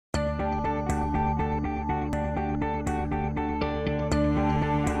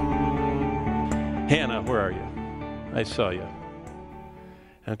Hannah, where are you? I saw you.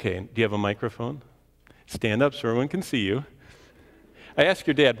 Okay, do you have a microphone? Stand up so everyone can see you. I asked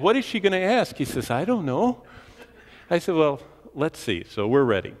your dad, what is she going to ask? He says, I don't know. I said, well, let's see. So we're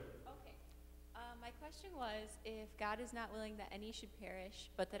ready. Okay. My question was, if God is not willing that any should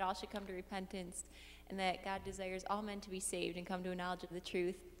perish, but that all should come to repentance, and that God desires all men to be saved and come to a knowledge of the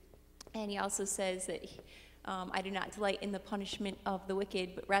truth, and he also says that I do not delight in the punishment of the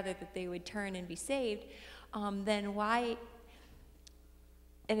wicked, but rather that they would turn and be saved, then why,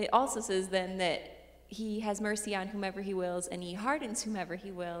 and it also says then that he has mercy on whomever he wills, and he hardens whomever he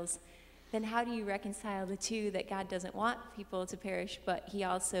wills, then how do you reconcile the two, that God doesn't want people to perish, but he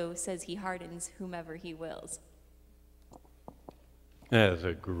also says he hardens whomever he wills? That is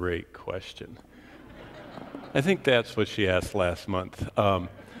a great question. I think that's what she asked last month.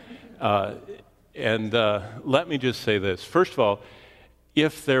 Let me just say this. First of all,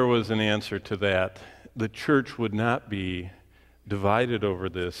 if there was an answer to that, the church would not be divided over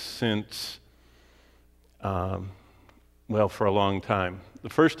this since, well, for a long time. The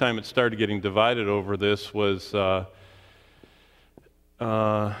first time it started getting divided over this was,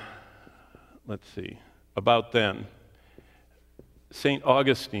 let's see, about then. St.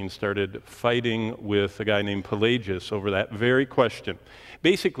 Augustine started fighting with a guy named Pelagius over that very question,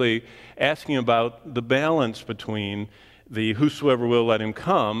 basically asking about the balance between the whosoever will let him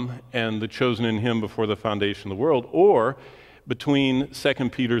come and the chosen in him before the foundation of the world, or between 2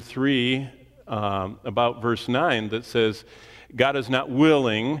 Peter 3, about verse 9, that says, God is not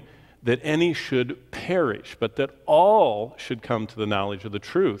willing that any should perish, but that all should come to the knowledge of the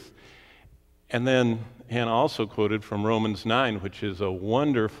truth. And then Hannah also quoted from Romans 9, which is a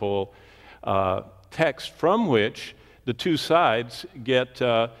wonderful text from which the two sides get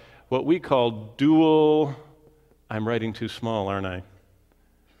what we call dual, I'm writing too small, aren't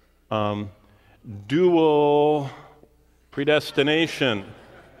I? Dual predestination.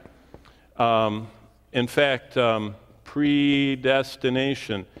 In fact,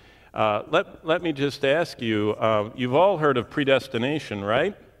 predestination. Let me just ask you, you've all heard of predestination,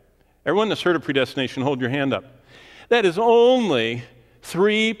 right? Everyone that's heard of predestination, hold your hand up. That is only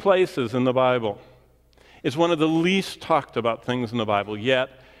 3 places in the Bible. It's one of the least talked about things in the Bible, yet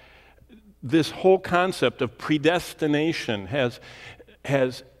this whole concept of predestination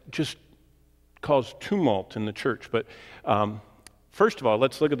has just caused tumult in the church. But first of all,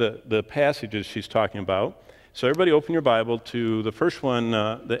 let's look at the passages she's talking about. So everybody open your Bible to the first one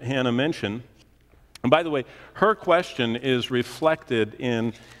that Hannah mentioned. And by the way, her question is reflected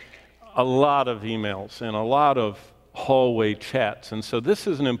in a lot of emails and a lot of hallway chats. And so this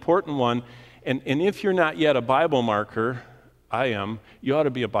is an important one. And if you're not yet a Bible marker, I am, you ought to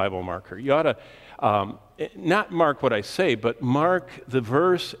be a Bible marker. You ought to not mark what I say, but mark the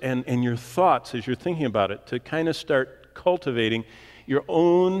verse and your thoughts as you're thinking about it, to kind of start cultivating your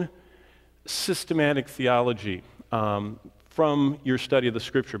own systematic theology from your study of the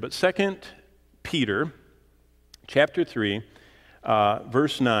Scripture. But 2 Peter chapter 3,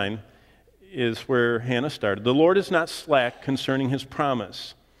 verse 9, is where Hannah started. The Lord is not slack concerning his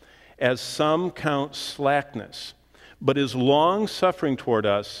promise, as some count slackness, but is long-suffering toward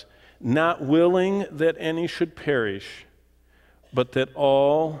us, not willing that any should perish, but that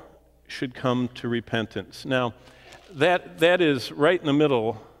all should come to repentance. Now, that is right in the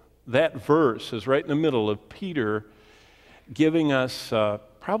middle, that verse is right in the middle of Peter giving us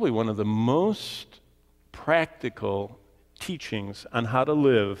probably one of the most practical teachings on how to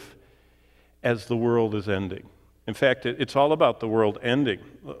live as the world is ending. In fact, it's all about the world ending.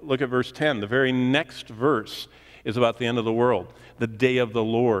 Look at verse 10. The very next verse is about the end of the world, the day of the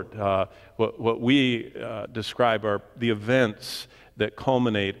Lord. What we describe are the events that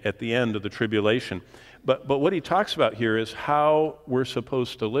culminate at the end of the tribulation. But what he talks about here is how we're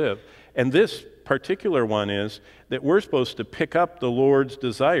supposed to live. And this particular one is that we're supposed to pick up the Lord's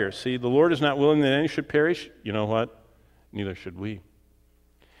desires. See, the Lord is not willing that any should perish. You know what? Neither should we.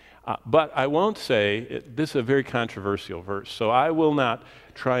 But I won't say, this is a very controversial verse, so I will not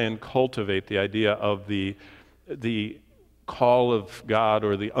try and cultivate the idea of the call of God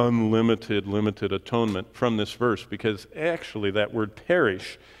or the limited atonement from this verse, because actually that word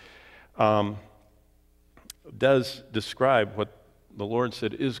perish does describe what the Lord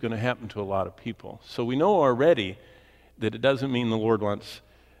said is going to happen to a lot of people. So we know already that it doesn't mean the Lord wants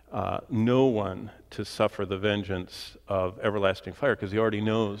no one to suffer the vengeance of everlasting fire, because he already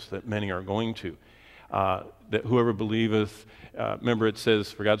knows that many are going to. That whoever believeth, remember it says,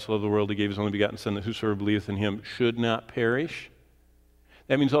 for God so loved the world, he gave his only begotten Son, that whosoever believeth in him should not perish.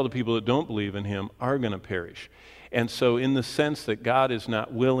 That means all the people that don't believe in him are going to perish. And so in the sense that God is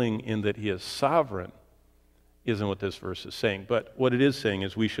not willing in that he is sovereign, isn't what this verse is saying. But what it is saying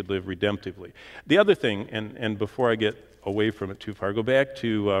is we should live redemptively. The other thing, and before I get away from it too far, go back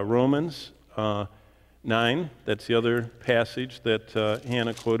to Romans 9. That's the other passage that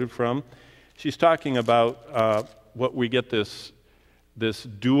Hannah quoted from. She's talking about what we get this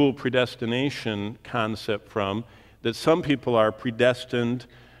dual predestination concept from, that some people are predestined,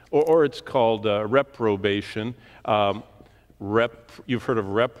 or it's called reprobation. You've heard of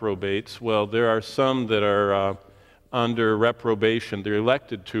reprobates. Well, there are some that are under reprobation. They're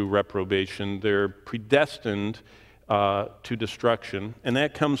elected to reprobation. They're predestined to destruction. And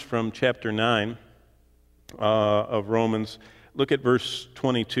that comes from chapter 9 of Romans. Look at verse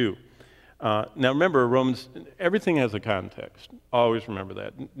 22. Now remember, Romans, everything has a context. Always remember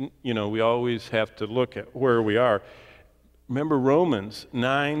that. You know, we always have to look at where we are. Remember, Romans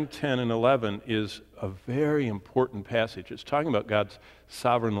 9, 10, and 11 is a very important passage. It's talking about God's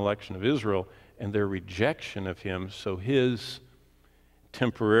sovereign election of Israel and their rejection of him, so his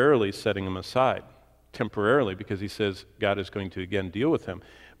temporarily setting him aside. Temporarily, because he says God is going to again deal with him.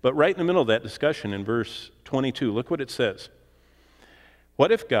 But right in the middle of that discussion in verse 22, look what it says.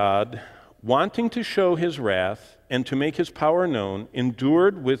 What if God, wanting to show his wrath and to make his power known,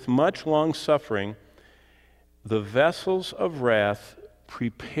 endured with much long suffering the vessels of wrath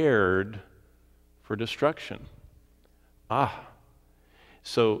prepared for destruction?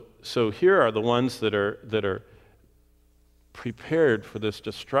 So here are the ones that are prepared for this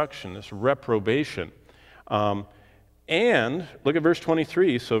destruction, this reprobation. And look at verse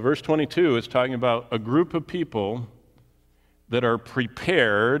 23. So verse 22 is talking about a group of people that are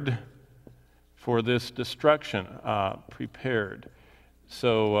prepared for this destruction. Prepared.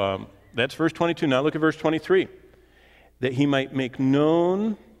 So that's verse 22. Now look at verse 23. That he might make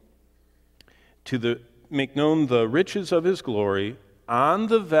known the riches of his glory on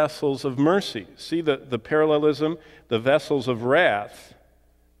the vessels of mercy. See the parallelism? The vessels of wrath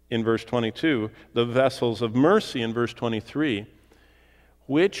in verse 22, the vessels of mercy in verse 23,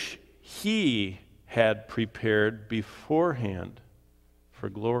 which he had prepared beforehand for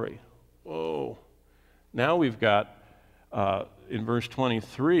glory. Oh, now we've got, in verse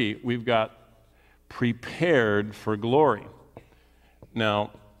 23, we've got prepared for glory.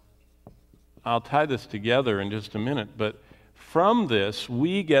 Now, I'll tie this together in just a minute, but from this,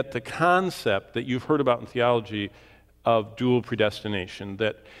 we get the concept that you've heard about in theology of dual predestination,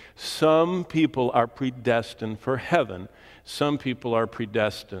 that some people are predestined for heaven, some people are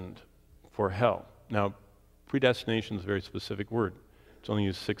predestined for hell. Now, predestination is a very specific word. It's only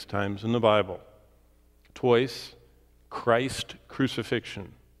used 6 times in the Bible. Twice, Christ's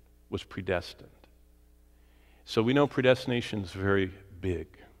crucifixion was predestined. So we know predestination is very big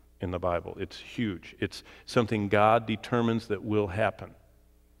in the Bible. It's huge. It's something God determines that will happen.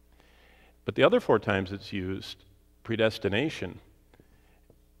 But the other 4 times it's used, predestination,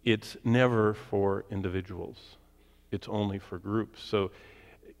 it's never for individuals. It's only for groups. So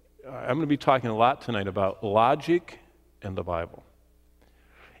I'm going to be talking a lot tonight about logic and the Bible.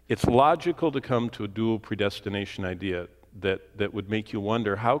 It's logical to come to a dual predestination idea that would make you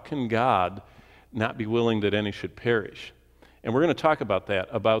wonder, how can God not be willing that any should perish? And we're going to talk about that,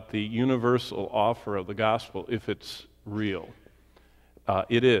 about the universal offer of the gospel, if it's real.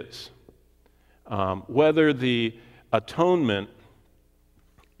 It is. Whether the atonement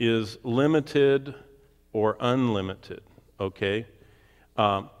is limited or unlimited, okay?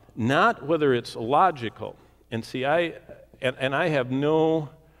 Not whether it's logical. And see, I have no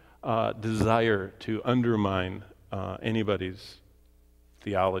desire to undermine anybody's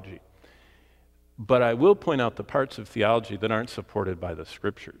theology. But I will point out the parts of theology that aren't supported by the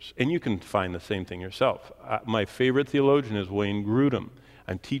Scriptures. And you can find the same thing yourself. My favorite theologian is Wayne Grudem.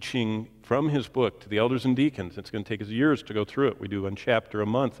 I'm teaching from his book to the elders and deacons. It's going to take us years to go through it. We do 1 chapter a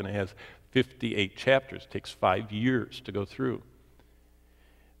month, and it has 58 chapters. It takes 5 years to go through.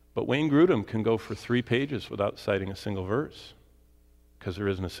 But Wayne Grudem can go for 3 pages without citing a single verse, because there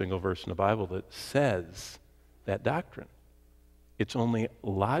isn't a single verse in the Bible that says that doctrine. It's only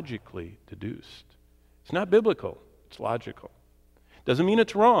logically deduced. It's not biblical, it's logical. Doesn't mean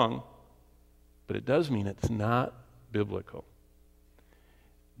it's wrong, but it does mean it's not biblical.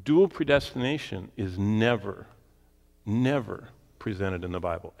 Dual predestination is never presented in the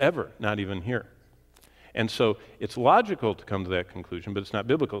Bible, ever, not even here. And so it's logical to come to that conclusion, but it's not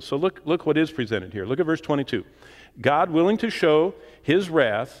biblical. So look what is presented here. Look at verse 22. God, willing to show his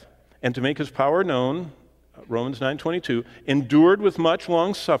wrath and to make his power known, Romans 9:22, endured with much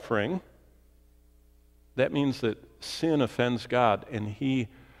long suffering. That means that sin offends God, and he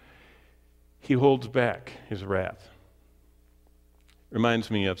holds back his wrath.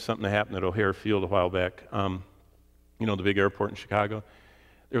 Reminds me of something that happened at O'Hare Field a while back. You know, the big airport in Chicago?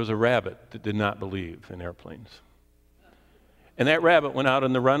 There was a rabbit that did not believe in airplanes. And that rabbit went out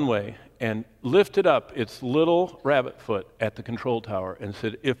on the runway and lifted up its little rabbit foot at the control tower and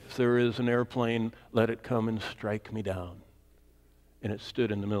said, "If there is an airplane, let it come and strike me down." And it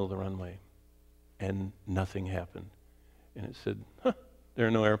stood in the middle of the runway, and nothing happened. And it said, there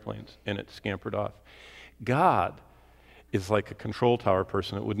are no airplanes, and it scampered off. God is like a control tower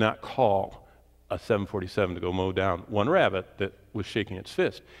person that would not call a 747 to go mow down one rabbit that was shaking its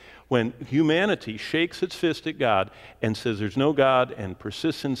fist. When humanity shakes its fist at God and says there's no God and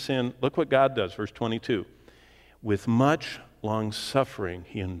persists in sin, look what God does, verse 22. With much long suffering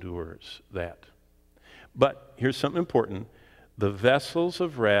he endures that. But here's something important. The vessels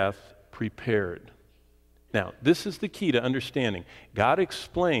of wrath prepared. Now, this is the key to understanding. God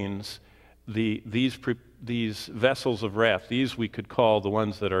explains these vessels of wrath. These we could call the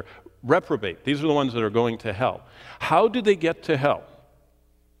ones that are reprobate. These are the ones that are going to hell. How did they get to hell?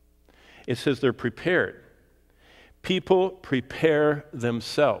 It says they're prepared. People prepare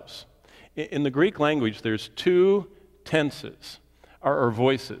themselves. In the Greek language, there's two tenses, or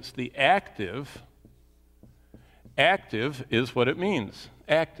voices. The active is what it means,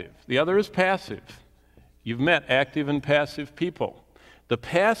 active. The other is passive. You've met active and passive people. The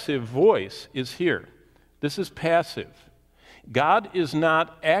passive voice is here. This is passive. God is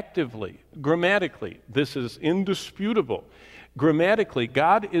not actively, grammatically, this is indisputable. Grammatically,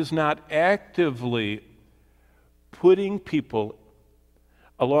 God is not actively putting people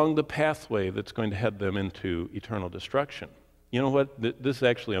along the pathway that's going to head them into eternal destruction. You know what? This is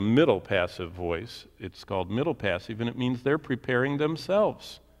actually a middle passive voice. It's called middle passive, and it means they're preparing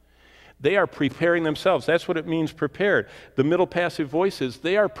themselves. They are preparing themselves. That's what it means, prepared. The middle passive voices,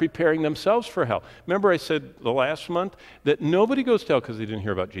 they are preparing themselves for hell. Remember I said the last month that nobody goes to hell because they didn't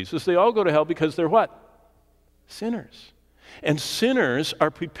hear about Jesus. They all go to hell because they're what? Sinners. And sinners are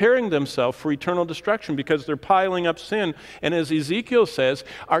preparing themselves for eternal destruction because they're piling up sin. And as Ezekiel says,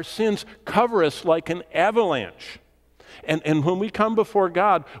 our sins cover us like an avalanche. And when we come before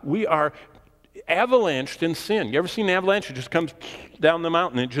God, we are avalanched in sin. You ever seen an avalanche? It just comes down the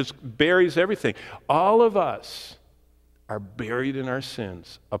mountain. It just buries everything. All of us are buried in our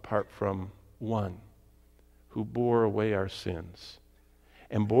sins apart from one who bore away our sins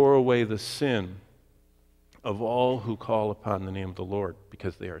and bore away the sin of all who call upon the name of the Lord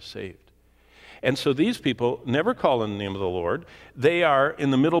because they are saved. And so these people never call on the name of the Lord. They are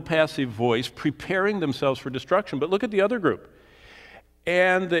in the middle passive voice preparing themselves for destruction. But look at the other group.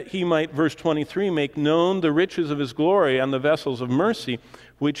 And that he might, verse 23, make known the riches of his glory on the vessels of mercy,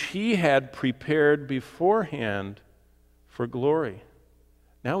 which he had prepared beforehand for glory.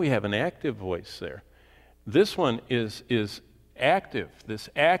 Now we have an active voice there. This one is active, this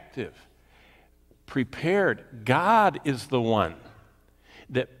active, prepared. God is the one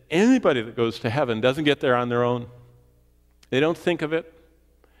that anybody that goes to heaven doesn't get there on their own. They don't think of it.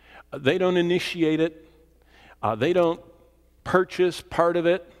 They don't initiate it. They don't purchase part of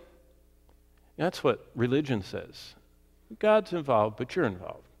it. That's what religion says. God's involved, but you're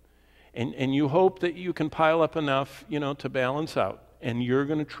involved. And you hope that you can pile up enough, to balance out. And you're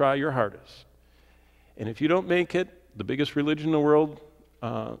going to try your hardest. And if you don't make it, the biggest religion in the world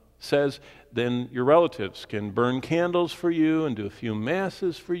says, then your relatives can burn candles for you and do a few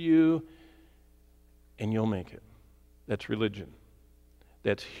masses for you, and you'll make it. That's religion.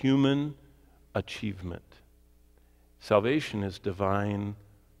 That's human achievement. Salvation is divine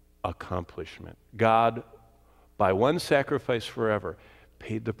accomplishment. God, by one sacrifice forever,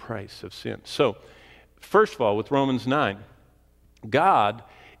 paid the price of sin. So, first of all, with Romans 9, God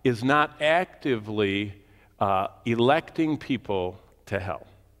is not actively electing people to hell.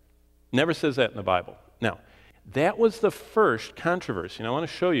 Never says that in the Bible. Now, that was the first controversy. And I want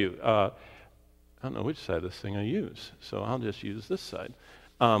to show you, I don't know which side of this thing I use, so I'll just use this side.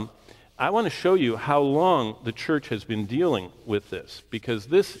 I want to show you how long the church has been dealing with this, because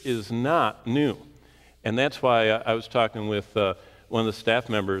this is not new. And that's why I was talking with one of the staff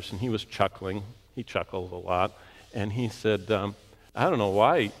members, and he was chuckling. He chuckles a lot. And he said, I don't know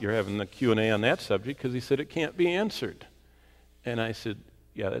why you're having the Q&A on that subject, because he said it can't be answered. And I said,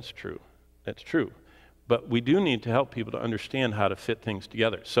 yeah, that's true. That's true. But we do need to help people to understand how to fit things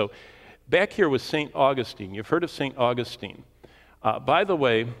together. So back here with St. Augustine. You've heard of St. Augustine. By the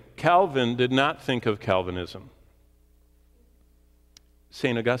way, Calvin did not think of Calvinism.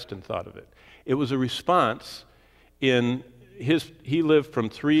 St. Augustine thought of it. It was a response he lived from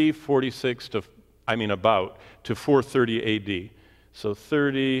 346 to, about, to 430 AD. So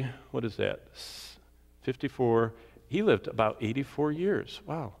 30, what is that? 54. He lived about 84 years.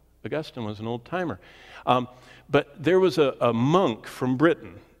 Wow, Augustine was an old timer. But there was a monk from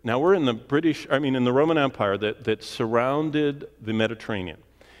Britain. Now we're in the Roman Empire that surrounded the Mediterranean.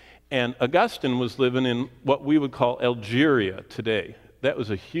 And Augustine was living in what we would call Algeria today. That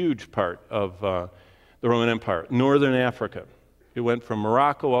was a huge part of the Roman Empire, northern Africa. It went from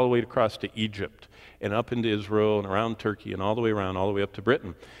Morocco all the way across to Egypt and up into Israel and around Turkey and all the way around, all the way up to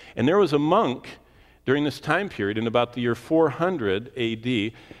Britain. And there was a monk during this time period in about the year 400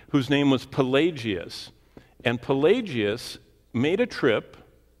 AD whose name was Pelagius. And Pelagius made a trip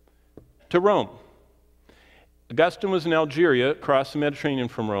to Rome. Augustine was in Algeria, across the Mediterranean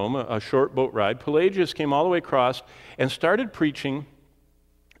from Rome, a short boat ride. Pelagius came all the way across and started preaching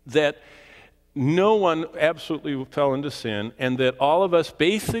that no one absolutely fell into sin, and that all of us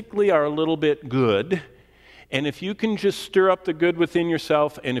basically are a little bit good. And if you can just stir up the good within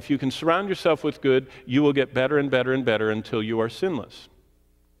yourself, and if you can surround yourself with good, you will get better and better and better until you are sinless.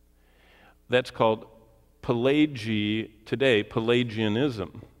 That's called today,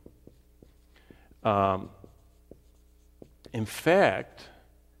 Pelagianism. In fact,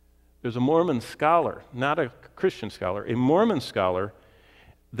 there's a Mormon scholar, not a Christian scholar, a Mormon scholar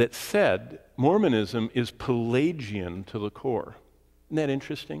that said Mormonism is Pelagian to the core. Isn't that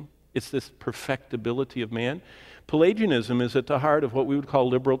interesting? It's this perfectibility of man. Pelagianism is at the heart of what we would call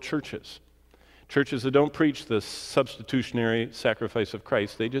liberal churches. Churches that don't preach the substitutionary sacrifice of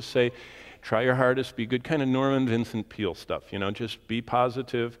Christ. They just say, try your hardest, be good, kind of Norman Vincent Peale stuff, just be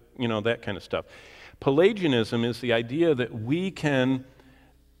positive, that kind of stuff. Pelagianism is the idea that we can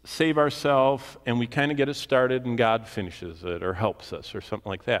save ourselves and we kind of get it started and God finishes it or helps us or something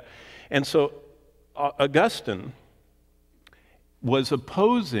like that. And so Augustine was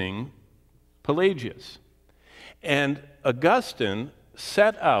opposing Pelagius. And Augustine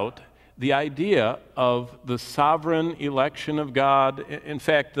set out the idea of the sovereign election of God. In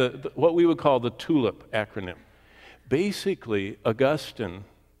fact, what we would call the TULIP acronym. Basically, Augustine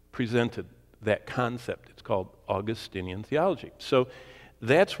presented that concept. It's called Augustinian theology. So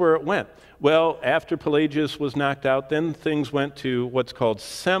that's where it went. Well, after Pelagius was knocked out, then things went to what's called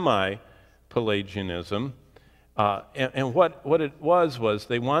semi-Pelagianism. And what it was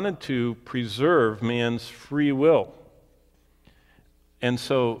they wanted to preserve man's free will. And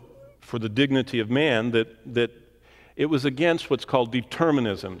so, for the dignity of man, that it was against what's called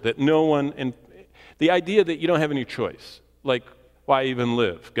determinism, that no one, and the idea that you don't have any choice. Like, why even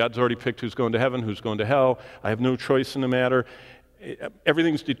live? God's already picked who's going to heaven, who's going to hell. I have no choice in the matter.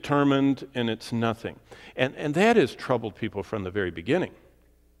 Everything's determined, and it's nothing. And that has troubled people from the very beginning.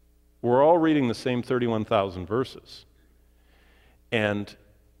 We're all reading the same 31,000 verses. And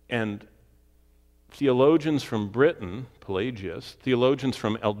theologians from Britain, Pelagius, theologians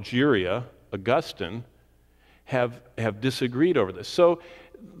from Algeria, Augustine, have disagreed over this. So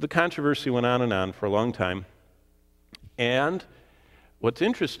the controversy went on and on for a long time. And what's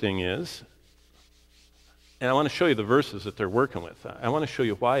interesting is, and I want to show you the verses that they're working with. I want to show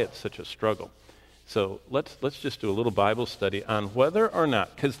you why it's such a struggle. So let's just do a little Bible study on whether or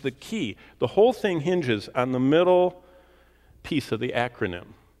not, because the whole thing hinges on the middle piece of the acronym.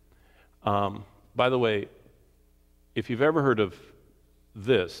 By the way, if you've ever heard of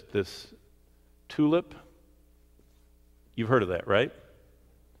this TULIP, you've heard of that, right?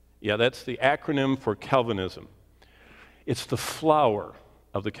 Yeah, that's the acronym for Calvinism. It's the flower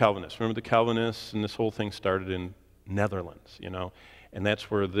of the Calvinists. Remember the Calvinists, and this whole thing started in Netherlands, and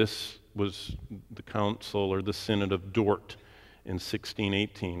that's where this was the council or the Synod of Dort in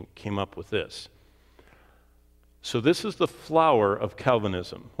 1618 came up with this. So this is the flower of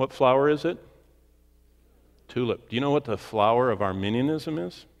Calvinism. What flower is it? Tulip. Do you know what the flower of Arminianism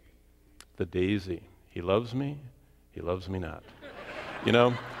is? The daisy. He loves me not.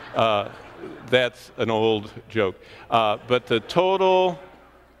 That's an old joke. But the total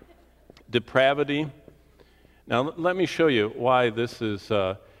depravity. Now, let me show you why this is,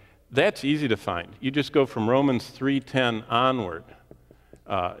 that's easy to find. You just go from Romans 3:10 onward.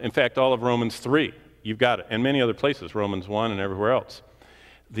 In fact, all of Romans 3, you've got it, and many other places, Romans 1 and everywhere else.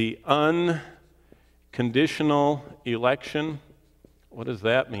 The unconditional election, what does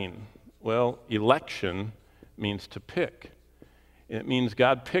that mean? Well, election means to pick. It means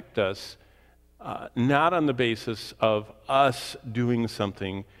God picked us not on the basis of us doing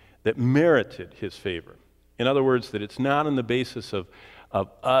something that merited his favor. In other words, that it's not on the basis of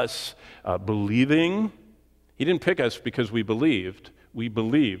us believing. He didn't pick us because we believed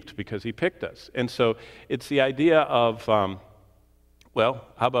because he picked us. And so it's the idea of Well,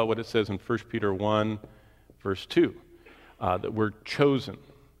 how about what it says in 1 Peter 1, verse 2, that we're chosen.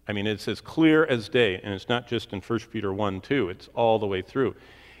 I mean, it's as clear as day, and it's not just in 1 Peter 1, 2, it's all the way through.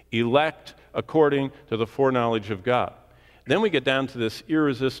 Elect according to the foreknowledge of God. Then we get down to this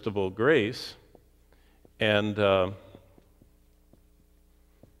irresistible grace, and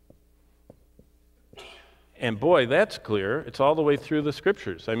boy, that's clear. It's all the way through the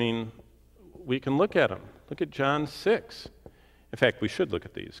Scriptures. I mean, we can look at them. Look at John 6. In fact, we should look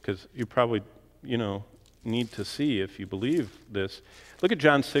at these, because you probably, need to see if you believe this. Look at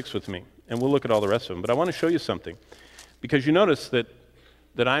John 6 with me, and we'll look at all the rest of them. But I want to show you something, because you notice that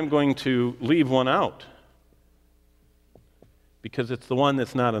I'm going to leave one out, because it's the one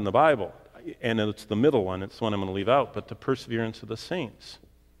that's not in the Bible, and it's the middle one. It's the one I'm going to leave out. But the perseverance of the saints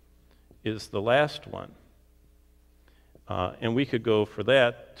is the last one. And we could go for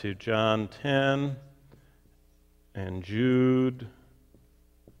that to John 10 and Jude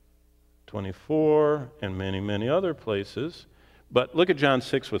 24 and many, many other places. But look at John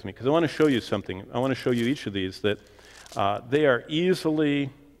 6 with me, because I want to show you something. I want to show you each of these that they are easily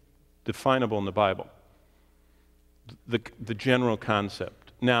definable in the Bible, the general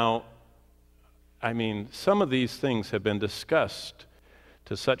concept. Now, I mean, some of these things have been discussed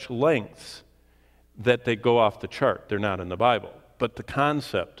to such lengths that they go off the chart. They're not in the Bible. But the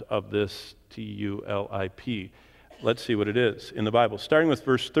concept of this TULIP, let's see what it is in the Bible. Starting with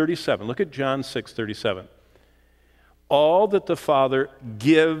verse 37. Look at John 6:37. All that the Father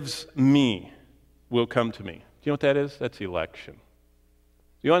gives me will come to me. Do you know what that is? That's election.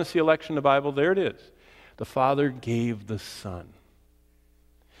 You want to see election in the Bible? There it is. The Father gave the Son.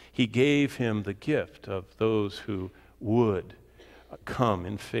 He gave him the gift of those who would come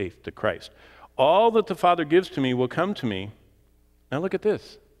in faith to Christ. All that the Father gives to me will come to me. Now look at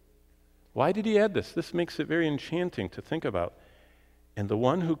this. Why did he add this? This makes it very enchanting to think about. And the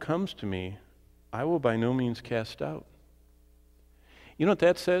one who comes to me, I will by no means cast out. You know what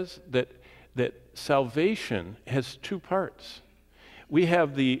that says? That salvation has two parts. We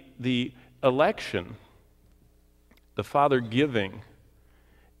have the election, the Father giving,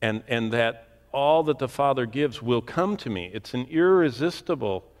 and that all that the Father gives will come to me. It's an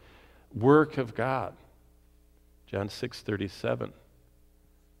irresistible work of God. John 6:37.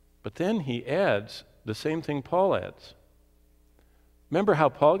 But then he adds the same thing Paul adds. Remember how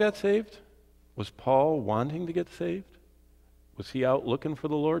Paul got saved? Was Paul wanting to get saved? Was he out looking for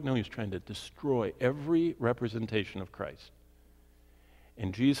the Lord? No, he was trying to destroy every representation of Christ.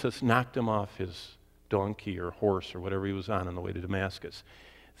 And Jesus knocked him off his donkey or horse or whatever he was on the way to Damascus,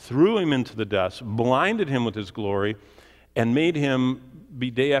 threw him into the dust, blinded him with his glory, and made him be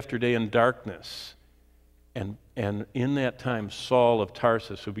day after day in darkness. And in that time, Saul of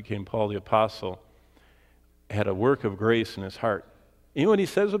Tarsus, who became Paul the Apostle, had a work of grace in his heart. You know what he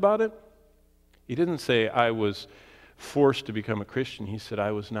says about it? He didn't say, I was forced to become a Christian. He said,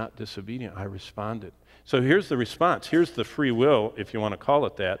 I was not disobedient. I responded. So here's the response. Here's the free will, if you want to call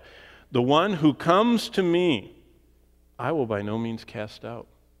it that. The one who comes to me, I will by no means cast out.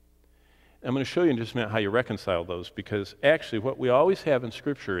 I'm going to show you in just a minute how you reconcile those, because actually what we always have in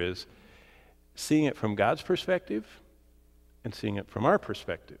Scripture is seeing it from God's perspective and seeing it from our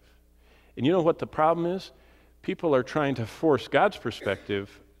perspective. And you know what the problem is? People are trying to force God's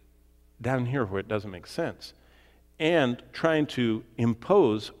perspective down here where it doesn't make sense, and trying to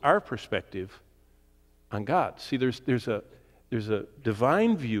impose our perspective on God. See, there's a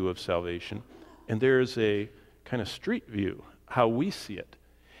divine view of salvation, and there's a kind of street view, how we see it.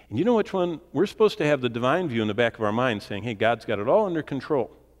 And you know which one? We're supposed to have the divine view in the back of our mind saying, hey, God's got it all under control.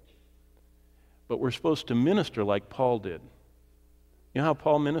 But we're supposed to minister like Paul did. You know how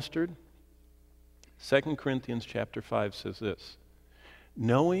Paul ministered? 2 Corinthians chapter 5 says this,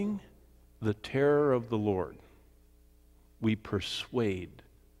 knowing the terror of the Lord, we persuade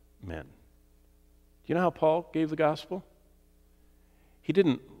men. Do you know how Paul gave the gospel? He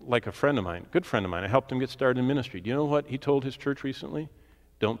didn't, like a friend of mine, good friend of mine, I helped him get started in ministry. Do you know what he told his church recently?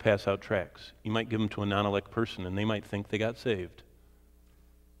 Don't pass out tracts. You might give them to a non-elect person and they might think they got saved.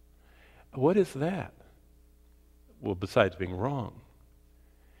 What is that? Well, besides being wrong.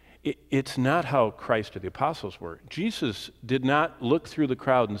 It's not how Christ or the apostles were. Jesus did not look through the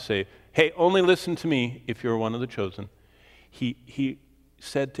crowd and say, hey, only listen to me if you're one of the chosen. He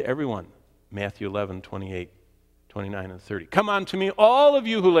said to everyone, Matthew 11, 28, 29, and 30, come on to me, all of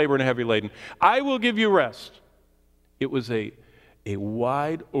you who labor and are heavy laden. I will give you rest. It was a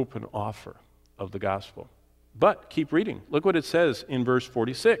wide open offer of the gospel. But keep reading. Look what it says in verse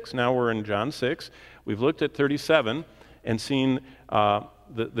 46. Now we're in John 6. We've looked at 37 and seen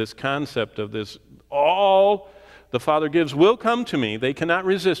this concept of this, all the Father gives will come to me. They cannot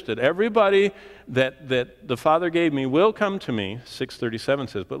resist it. Everybody that the Father gave me will come to me, 6:37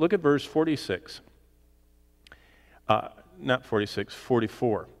 says. But look at verse 46. Not 46,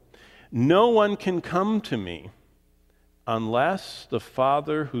 44. No one can come to me unless the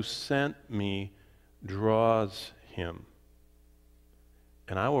Father who sent me draws him,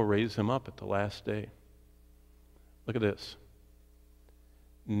 and I will raise him up at the last day. Look at this.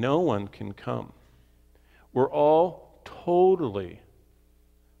 No one can come. We're all totally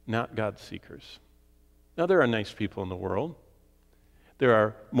not God seekers. Now, there are nice people in the world. There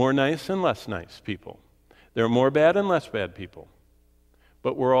are more nice and less nice people. There are more bad and less bad people.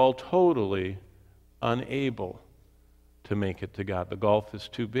 But we're all totally unable to make it to God. The gulf is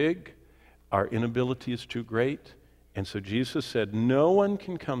too big. Our inability is too great. And so Jesus said, no one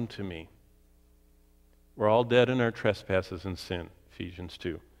can come to me. We're all dead in our trespasses and sin, Ephesians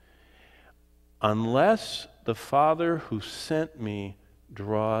 2. Unless the Father who sent me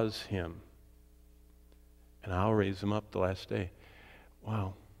draws him, and I'll raise him up the last day.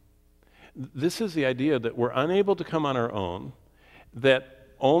 Wow. This is the idea that we're unable to come on our own, that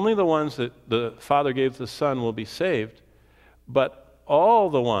only the ones that the Father gave the Son will be saved, but all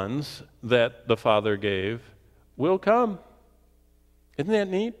the ones that the Father gave will come. Isn't that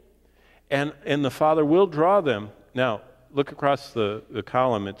neat? And the Father will draw them. Now, look across the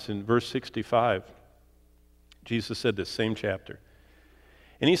column. It's in verse 65. Jesus said this, same chapter.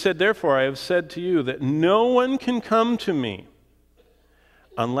 And he said, therefore, I have said to you that no one can come to me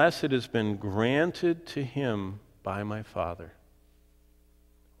unless it has been granted to him by my Father.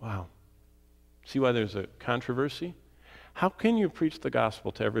 Wow. See why there's a controversy? How can you preach the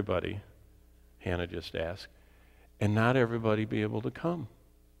gospel to everybody, Hannah just asked, and not everybody be able to come?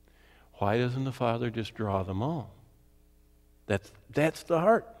 Why doesn't the Father just draw them all? That's the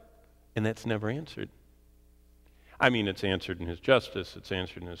heart, and that's never answered. I mean, it's answered in his justice, it's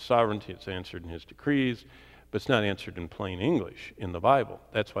answered in his sovereignty, it's answered in his decrees, but it's not answered in plain English in the Bible.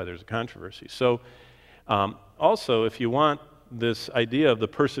 That's why there's a controversy. So, also, if you want this idea of the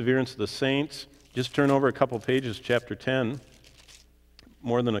perseverance of the saints, just turn over a couple pages, chapter 10,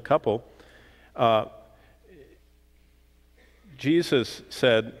 more than a couple. Jesus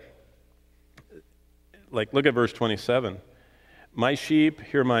said, look at verse 27. My sheep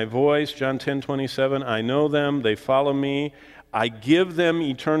hear my voice, John 10:27. I know them, they follow me. I give them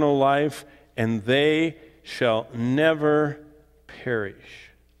eternal life, and they shall never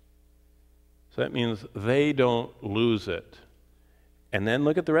perish. So that means they don't lose it. And then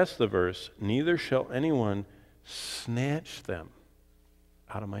look at the rest of the verse. Neither shall anyone snatch them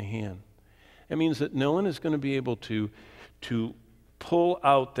out of my hand. It means that no one is going to be able to pull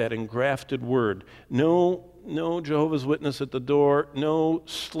out that engrafted word. No Jehovah's Witness at the door, no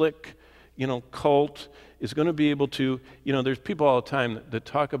slick, cult is going to be able to, there's people all the time that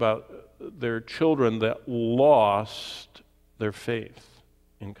talk about their children that lost their faith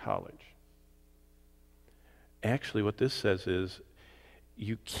in college. Actually, what this says is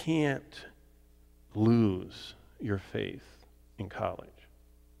you can't lose your faith in college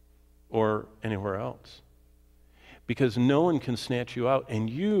or anywhere else, because no one can snatch you out, and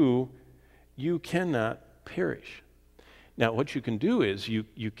you cannot perish. Now, what you can do is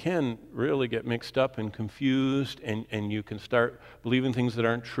you can really get mixed up and confused, and you can start believing things that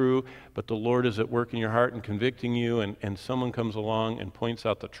aren't true, but the Lord is at work in your heart and convicting you, and someone comes along and points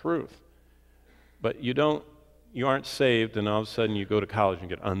out the truth. But you aren't saved, and all of a sudden you go to college and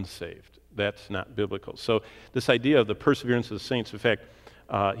get unsaved. That's not biblical. So this idea of the perseverance of the saints, in fact,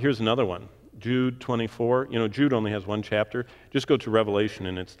 here's another one. Jude 24. Jude only has one chapter. Just go to Revelation,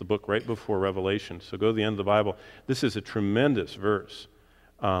 and it's the book right before Revelation. So go to the end of the Bible. This is a tremendous verse.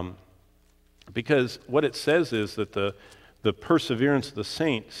 Because what it says is that the perseverance of the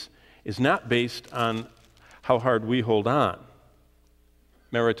saints is not based on how hard we hold on.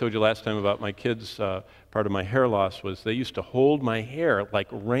 Remember I told you last time about my kids, part of my hair loss was they used to hold my hair like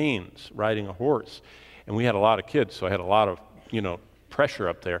reins riding a horse. And we had a lot of kids, so I had a lot of, pressure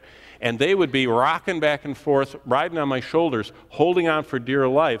up there. And they would be rocking back and forth, riding on my shoulders, holding on for dear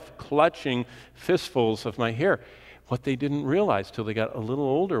life, clutching fistfuls of my hair. What they didn't realize till they got a little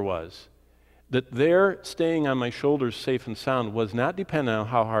older was that their staying on my shoulders safe and sound was not dependent on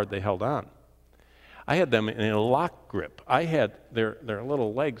how hard they held on. I had them in a lock grip. I had their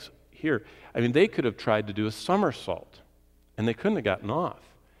little legs here. I mean, they could have tried to do a somersault, and they couldn't have gotten off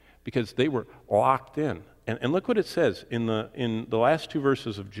because they were locked in. And look what it says in the last two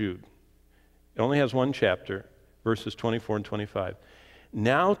verses of Jude. It only has one chapter, verses 24 and 25.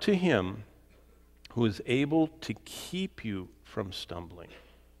 Now to him who is able to keep you from stumbling.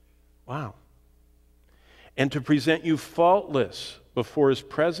 Wow. and to present you faultless before His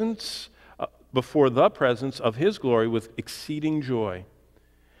presence, before the presence of His glory with exceeding joy.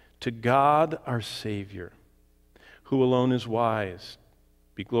 To God our Savior, who alone is wise,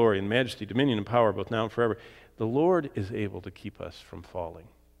 be glory and majesty, dominion and power, both now and forever. The Lord is able to keep us from falling.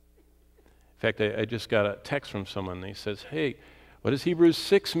 In fact, I just got a text from someone, and he says, hey, what does Hebrews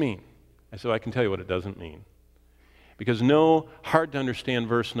 6 mean? I said, well, I can tell you what it doesn't mean. Because no hard-to-understand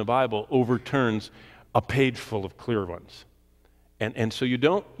verse in the Bible overturns a page full of clear ones. And so you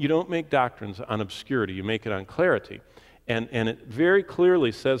don't make doctrines on obscurity, you make it on clarity. And it very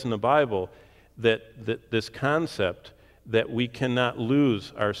clearly says in the Bible that this concept that we cannot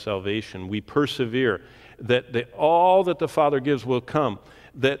lose our salvation, we persevere, that all that the Father gives will come,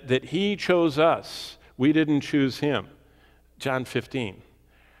 that He chose us, we didn't choose Him. John 15,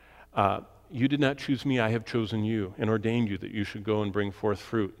 you did not choose me, I have chosen you and ordained you that you should go and bring forth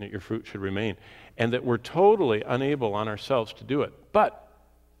fruit and that your fruit should remain. And that we're totally unable on ourselves to do it. But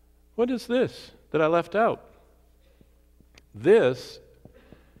what is this that I left out? This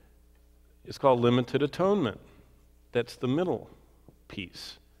is called limited atonement. That's the middle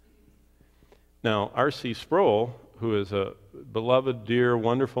piece. Now, R.C. Sproul, who is a beloved, dear,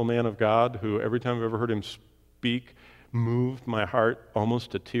 wonderful man of God, who every time I've ever heard him speak moved my heart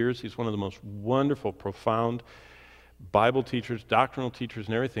almost to tears. He's one of the most wonderful, profound Bible teachers, doctrinal teachers,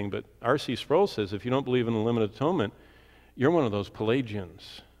 and everything. But R.C. Sproul says if you don't believe in the limited atonement, you're one of those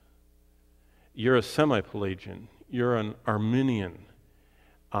Pelagians. You're a semi-Pelagian. You're an Arminian.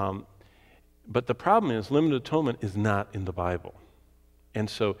 But the problem is limited atonement is not in the Bible. And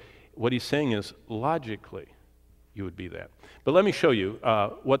so what he's saying is logically you would be that. But let me show you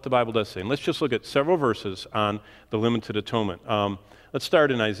what the Bible does say. And let's just look at several verses on the limited atonement. Let's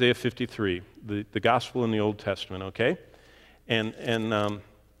start in Isaiah 53, the gospel in the Old Testament, okay? And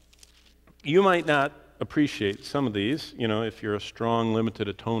you might not appreciate some of these, you know, if you're a strong limited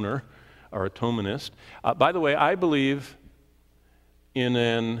atoner or atonementist. By the way, I believe in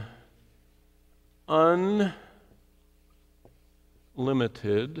an unlimited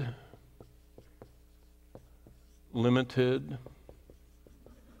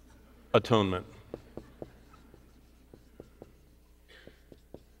atonement.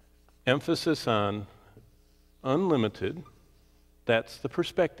 Emphasis on unlimited. That's the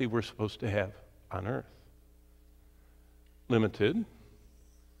perspective we're supposed to have on earth. Limited.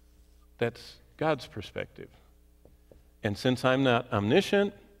 That's God's perspective. And since I'm not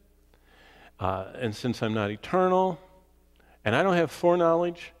omniscient, and since I'm not eternal, and I don't have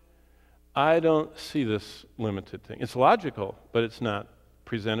foreknowledge, I don't see this limited thing. It's logical, but it's not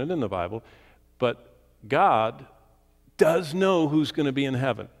presented in the Bible. But God does know who's going to be in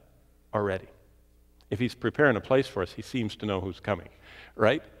heaven already. If He's preparing a place for us, He seems to know who's coming,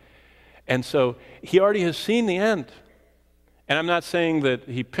 right? And so He already has seen the end. And I'm not saying that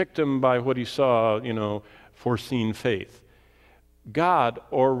He picked him by what He saw, you know, foreseen faith. God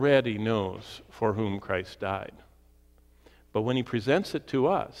already knows for whom Christ died. But when He presents it to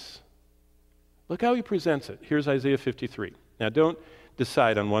us, look how He presents it. Here's Isaiah 53. Now don't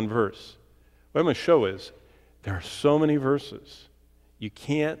decide on one verse. What I'm going to show is there are so many verses you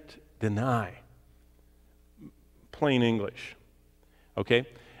can't deny. Plain English. Okay?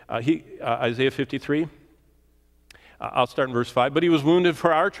 Isaiah 53. I'll start in verse 5. But He was wounded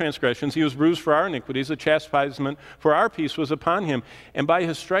for our transgressions. He was bruised for our iniquities. The chastisement for our peace was upon Him. And by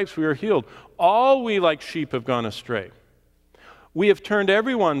His stripes we are healed. All we like sheep have gone astray. We have turned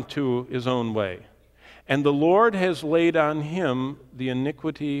everyone to his own way. And the Lord has laid on Him the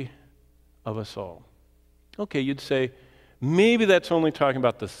iniquity of us all. Okay, you'd say, maybe that's only talking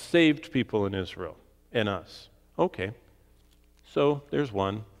about the saved people in Israel and us. Okay, so there's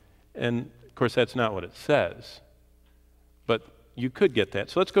one. And, of course, that's not what it says. But you could get that.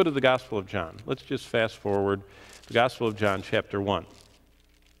 So let's go to the Gospel of John. Let's just fast forward. The Gospel of John, chapter 1.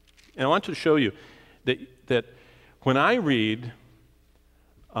 And I want to show you that when I read,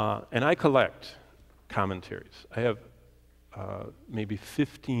 and I collect commentaries. I have maybe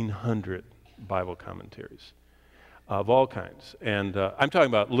 1,500 Bible commentaries of all kinds. And I'm talking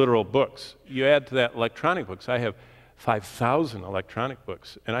about literal books. You add to that electronic books. I have 5,000 electronic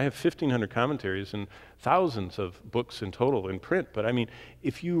books, and I have 1,500 commentaries and thousands of books in total in print. But I mean,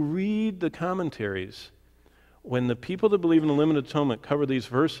 if you read the commentaries, when the people that believe in the limited atonement cover these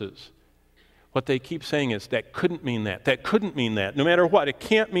verses, what they keep saying is, that couldn't mean that. That couldn't mean that. No matter what, it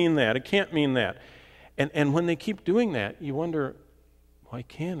can't mean that. It can't mean that. And when they keep doing that, you wonder, why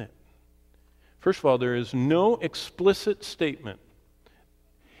can't it? First of all, there is no explicit statement.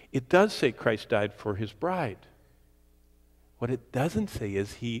 It does say Christ died for His bride. What it doesn't say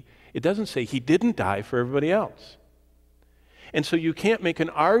is it doesn't say he didn't die for everybody else. And so you can't make an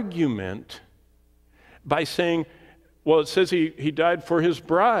argument by saying, well, it says he died for his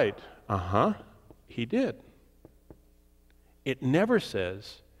bride. He did. It never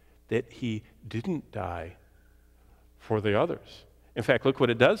says that he didn't die for the others. In fact, look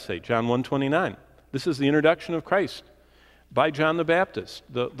what it does say, John 1:29. This is the introduction of Christ by John the Baptist,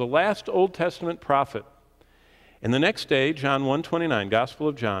 the last Old Testament prophet. And the next day, John 1:29, Gospel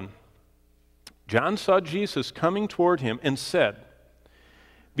of John, John saw Jesus coming toward him and said,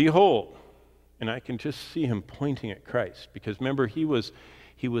 behold, and I can just see him pointing at Christ, because remember, he was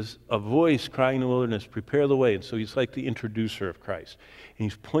a voice crying in the wilderness, prepare the way. And so he's like the introducer of Christ. And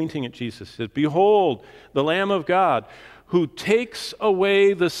he's pointing at Jesus. He says, behold, the Lamb of God who takes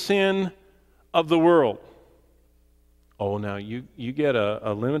away the sin of the world. Oh, now you get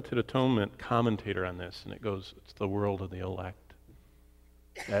a limited atonement commentator on this, and it goes, it's the world of the elect.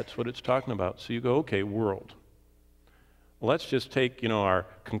 That's what it's talking about. So you go, okay, world. Well, let's just take, our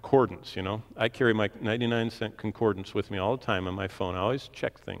concordance, I carry my 99-cent concordance with me all the time on my phone. I always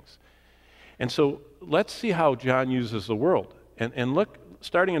check things. And so let's see how John uses the world. And look,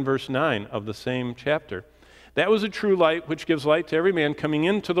 starting in verse 9 of the same chapter. That was a true light which gives light to every man coming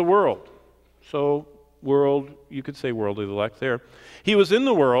into the world. So world, you could say worldly elect there. He was in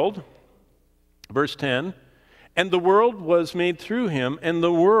the world, verse 10, and the world was made through him, and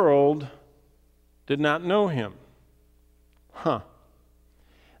the world did not know him.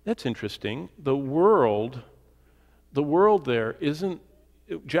 That's interesting. The world there isn't,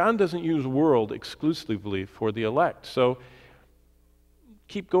 John doesn't use world exclusively for the elect. So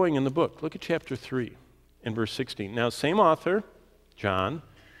keep going in the book. Look at chapter 3 and verse 16. Now, same author, John,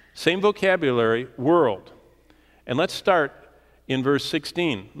 same vocabulary, world. And let's start in verse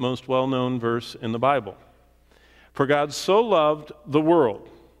 16, most well-known verse in the Bible. For God so loved the world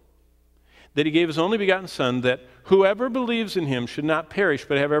that he gave his only begotten Son, that whoever believes in him should not perish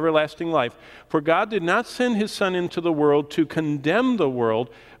but have everlasting life. For God did not send his Son into the world to condemn the world,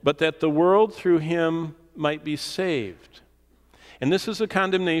 but that the world through him might be saved. And this is the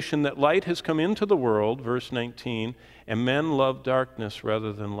condemnation, that light has come into the world, verse 19, and men love darkness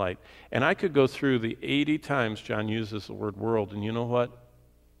rather than light. And I could go through the 80 times John uses the word world, and you know what?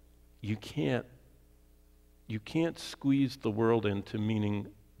 You can't squeeze the world into meaning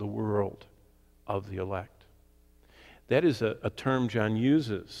the world of the elect. That is a term John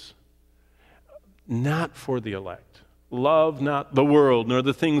uses, not for the elect. Love not the world, nor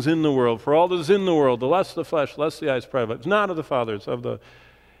the things in the world. For all that is in the world, the lust of the flesh, lust of the eyes, pride of life, it's not of the Father, it's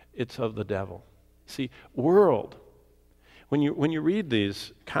of the devil. See, world. When you read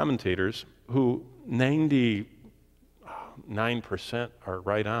these commentators, who 99% are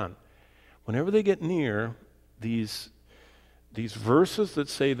right on, whenever they get near these verses that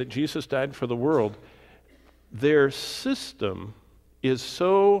say that Jesus died for the world, their system is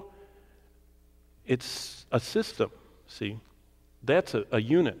it's a system. See, that's a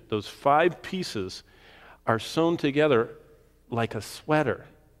unit. Those 5 pieces are sewn together like a sweater.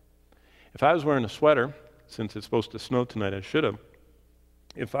 If I was wearing a sweater, since it's supposed to snow tonight, I should have.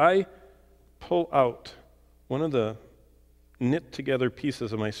 If I pull out one of the knit together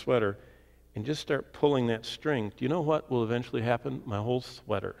pieces of my sweater and just start pulling that string, do you know what will eventually happen? My whole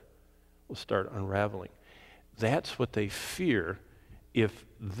sweater will start unraveling. That's what they fear if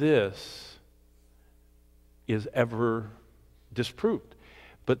this is ever disproved.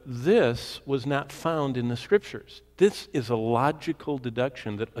 But this was not found in the Scriptures. This is a logical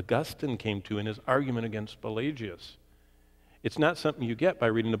deduction that Augustine came to in his argument against Pelagius. It's not something you get by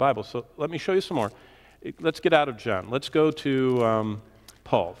reading the Bible. So let me show you some more. Let's get out of John. Let's go to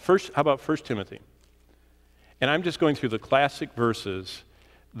Paul. First, how about 1 Timothy? And I'm just going through the classic verses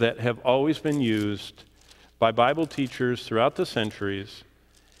that have always been used by Bible teachers throughout the centuries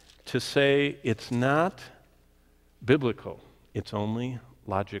to say it's not biblical, it's only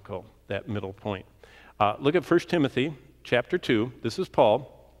logical, that middle point. Look at 1 Timothy chapter 2. This is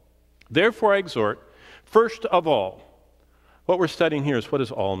Paul. Therefore I exhort, first of all, what we're studying here is, what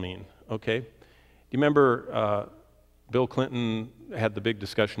does all mean? Okay? Do you remember Bill Clinton had the big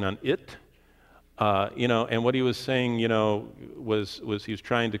discussion on it? And what he was saying, was he was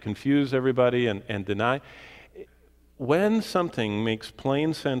trying to confuse everybody and deny. When something makes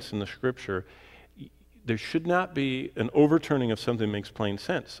plain sense in the Scripture, there should not be an overturning of something that makes plain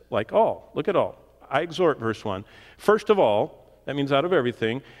sense, like all. Look at all. I exhort, verse 1, first of all, that means out of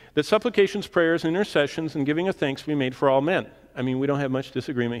everything, that supplications, prayers, and intercessions, and giving of thanks be made for all men. I mean, we don't have much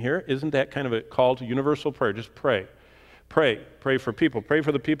disagreement here. Isn't that kind of a call to universal prayer? Just pray. Pray. Pray for people. Pray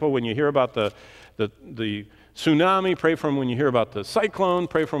for the people when you hear about the tsunami. Pray for them when you hear about the cyclone.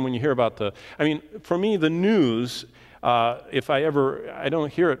 Pray for them when you hear about for me, the news, I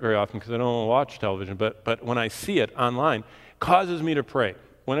don't hear it very often because I don't watch television, but when I see it online, causes me to pray.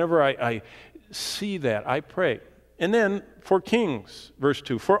 Whenever I see that, I pray. And then for kings, verse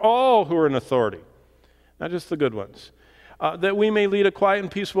 2, for all who are in authority, not just the good ones, that we may lead a quiet and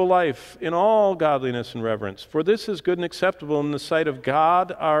peaceable life in all godliness and reverence. For this is good and acceptable in the sight of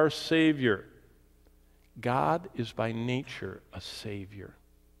God our Savior. God is by nature a Savior.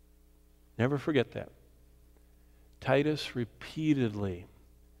 Never forget that. Titus repeatedly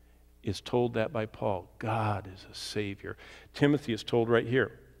is told that by Paul. God is a Savior. Timothy is told right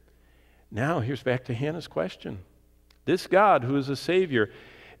here. Now, here's back to Hannah's question. This God, who is a Savior,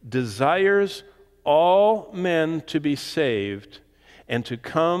 desires all men to be saved and to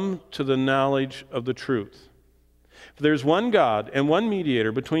come to the knowledge of the truth. For there's one God and one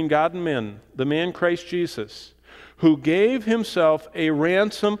mediator between God and men, the man Christ Jesus, who gave himself a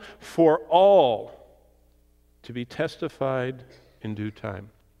ransom for all to be testified in due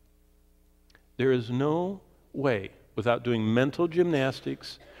time. There is no way, without doing mental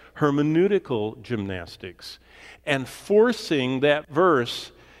gymnastics, hermeneutical gymnastics, and forcing that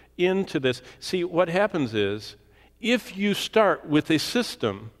verse into this. See, what happens is, if you start with a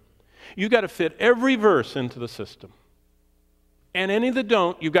system, you got to fit every verse into the system. And any that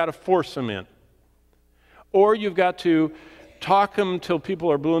don't, you've got to force them in. Or you've got to talk them till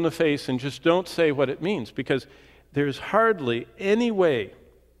people are blue in the face and just don't say what it means, because there's hardly any way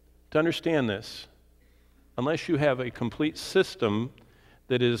to understand this unless you have a complete system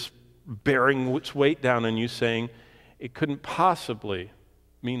that is bearing its weight down on you, saying it couldn't possibly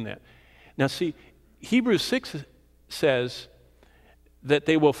mean that. Now see, Hebrews 6 says that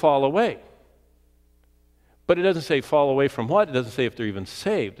they will fall away. But it doesn't say fall away from what? It doesn't say if they're even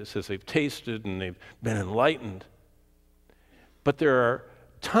saved. It says they've tasted and they've been enlightened. But there are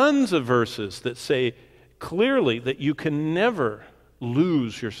tons of verses that say clearly that you can never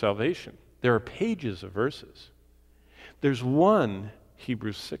lose your salvation. There are pages of verses. There's one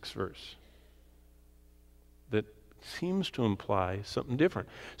Hebrews 6 verse that seems to imply something different.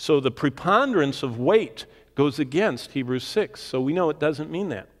 So the preponderance of weight goes against Hebrews 6. So we know it doesn't mean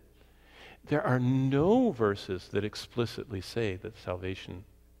that. There are no verses that explicitly say that salvation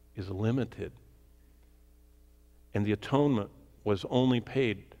is limited and the atonement was only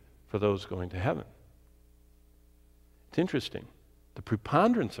paid for those going to heaven. It's interesting. The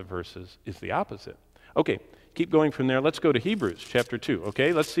preponderance of verses is the opposite. Okay, keep going from there. Let's go to Hebrews chapter 2,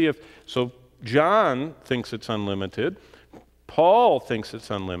 okay? Let's see so John thinks it's unlimited. Paul thinks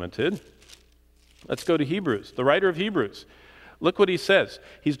it's unlimited. Let's go to Hebrews, the writer of Hebrews. Look what he says.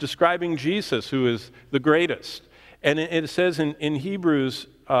 He's describing Jesus, who is the greatest. And it says in Hebrews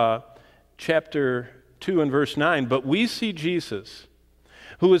chapter 2 and verse 9, but we see Jesus,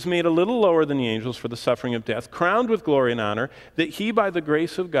 who was made a little lower than the angels for the suffering of death, crowned with glory and honor, that he by the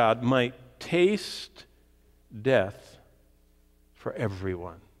grace of God might taste death for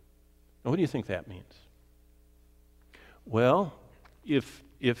everyone. Now, what do you think that means? Well, if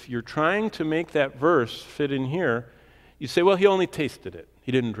you're trying to make that verse fit in here, you say, well, he only tasted it.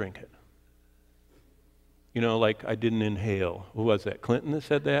 He didn't drink it. You know, like I didn't inhale. Who was that? Clinton that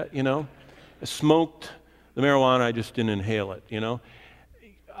said that, you know? I smoked the marijuana, I just didn't inhale it, you know?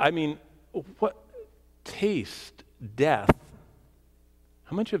 I mean, what? Taste death.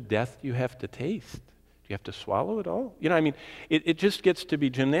 How much of death do you have to taste? Do you have to swallow it all? You know, I mean, it just gets to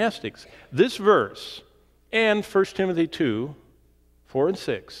be gymnastics. This verse and 1 Timothy 2, 4 and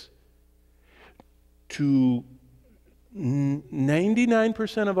 6, to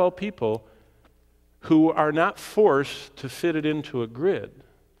 99% of all people who are not forced to fit it into a grid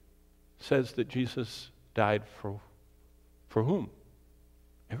says that Jesus died for whom?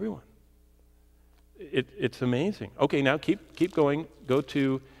 Everyone. It's amazing. Okay, now keep going. Go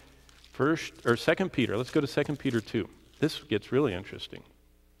to 2 Peter. Let's go to 2 Peter 2. This gets really interesting.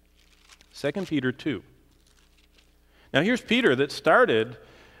 2 Peter 2. Now here's Peter that started.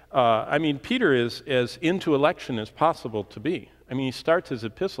 Peter is as into election as possible to be. I mean, he starts his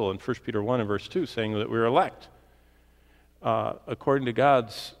epistle in 1 Peter 1 and verse 2 saying that we're elect according to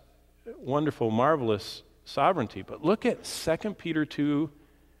God's wonderful, marvelous sovereignty. But look at 2 Peter 2.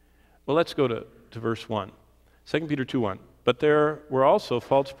 Well, let's go to verse 1. 2 Peter 2:1. But there were also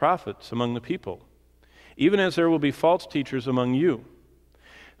false prophets among the people, even as there will be false teachers among you,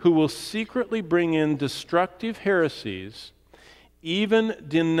 who will secretly bring in destructive heresies, even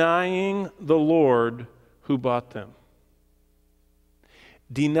denying the Lord who bought them.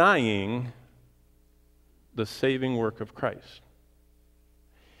 Denying the saving work of Christ.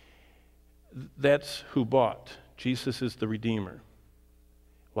 That's who bought. Jesus is the Redeemer.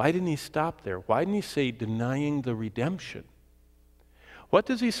 Why didn't he stop there? Why didn't he say denying the redemption? What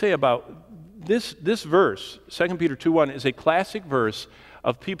does he say about this verse? 2 Peter 2:1 is a classic verse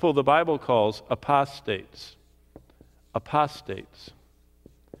of people the Bible calls apostates. Apostates.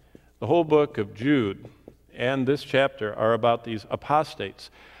 The whole book of Jude and this chapter are about these apostates.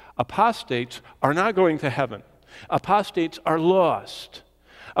 Apostates are not going to heaven. Apostates are lost.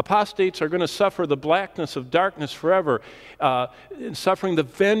 Apostates are going to suffer the blackness of darkness forever, suffering the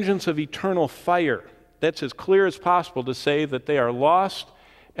vengeance of eternal fire. That's as clear as possible to say that they are lost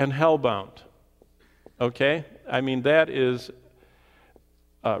and hellbound. Okay? I mean, that is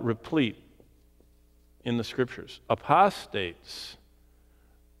replete in the Scriptures. Apostates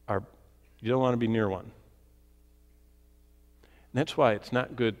are, you don't want to be near one. And that's why it's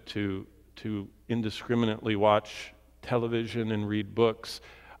not good to indiscriminately watch television and read books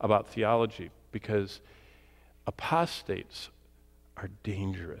about theology, because apostates are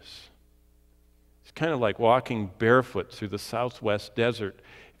dangerous. It's kind of like walking barefoot through the southwest desert.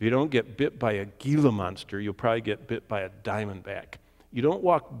 If you don't get bit by a Gila monster, you'll probably get bit by a diamondback. You don't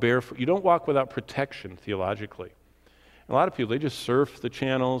walk barefoot. You don't walk without protection theologically. A lot of people, they just surf the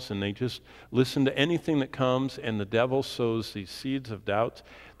channels and they just listen to anything that comes, and the devil sows these seeds of doubt.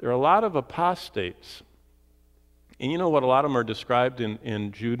 There are a lot of apostates. And you know what a lot of them are described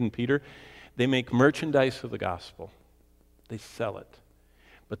in Jude and Peter? They make merchandise of the gospel. They sell it.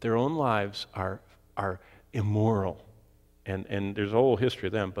 But their own lives are immoral. And there's a whole history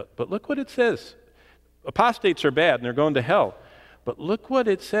of them. But look what it says. Apostates are bad and they're going to hell. But look what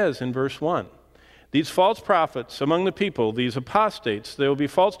it says in verse 1. These false prophets among the people, these apostates, there will be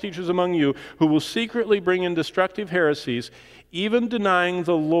false teachers among you who will secretly bring in destructive heresies, even denying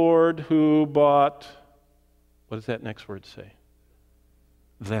the Lord who bought, what does that next word say?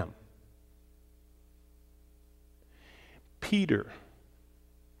 Them. Peter,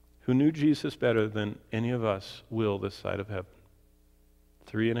 who knew Jesus better than any of us will this side of heaven,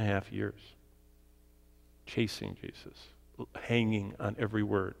 3.5 years, chasing Jesus, hanging on every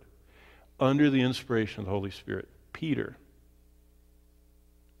word, under the inspiration of the Holy Spirit. Peter,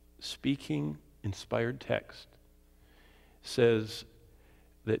 speaking inspired text, says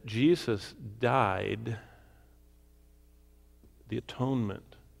that Jesus died, the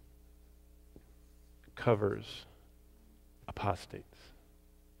atonement covers apostates.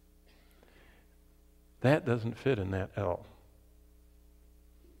 That doesn't fit in that L.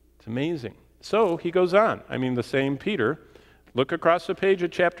 It's amazing. So he goes on. I mean, the same Peter. Look across the page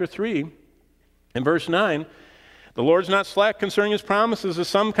at chapter 3. In verse 9, the Lord's not slack concerning his promises, as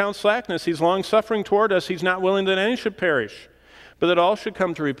some count slackness. He's long-suffering toward us. He's not willing that any should perish, but that all should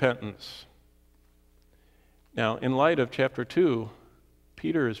come to repentance. Now, in light of chapter 2,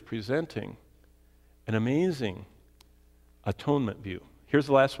 Peter is presenting an amazing atonement view. Here's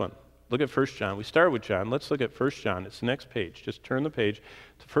the last one. Look at 1 John. We started with John. Let's look at 1 John. It's the next page. Just turn the page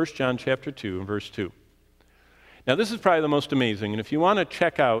to 1 John chapter 2 and verse 2. Now, this is probably the most amazing, and if you want to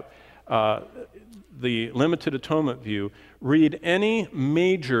check out the limited atonement view, read any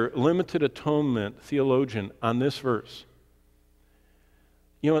major limited atonement theologian on this verse.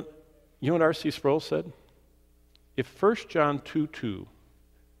 You know what R.C. Sproul said? If 1 John 2:2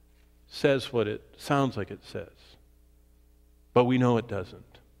 says what it sounds like it says, but we know it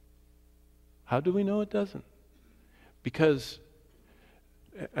doesn't. How do we know it doesn't? Because,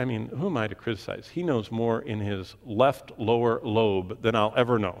 I mean, who am I to criticize? He knows more in his left lower lobe than I'll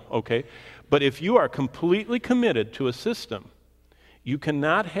ever know, okay? But if you are completely committed to a system, you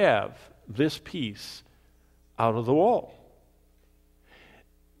cannot have this piece out of the wall.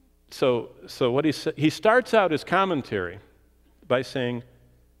 So what he starts out his commentary by saying,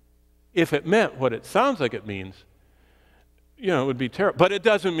 if it meant what it sounds like it means, it would be terrible. But it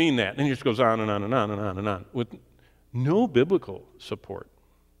doesn't mean that. And he just goes on and on and on and on and on with no biblical support.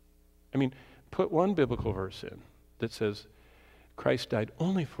 I mean, put one biblical verse in that says Christ died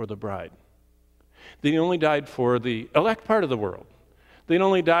only for the bride. That he only died for the elect part of the world. That he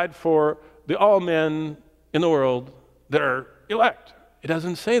only died for all men in the world that are elect. It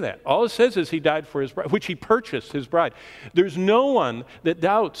doesn't say that. All it says is he died for his bride, which he purchased his bride. There's no one that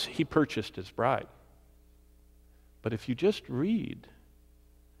doubts he purchased his bride. But if you just read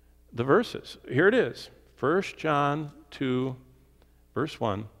the verses, here it is, 1 John 2, verse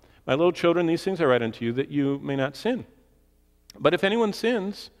 1. My little children, these things I write unto you, that you may not sin. But if anyone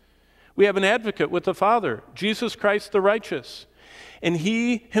sins, we have an advocate with the Father, Jesus Christ the righteous. And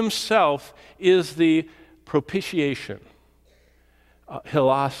he himself is the propitiation.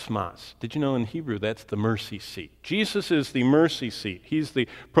 hilasmos. Did you know in Hebrew that's the mercy seat? Jesus is the mercy seat. He's the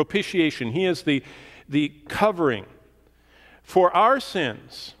propitiation. He is the covering for our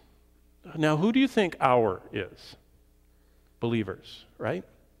sins. Now, who do you think our is? Believers, right?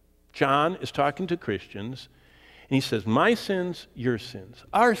 John is talking to Christians, and he says, my sins, your sins,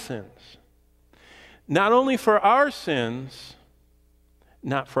 our sins. Not only for our sins,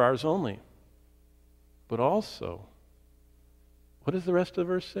 not for ours only, but also, what does the rest of the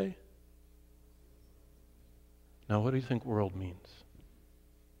verse say? Now, what do you think world means?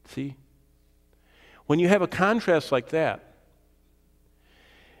 See? When you have a contrast like that,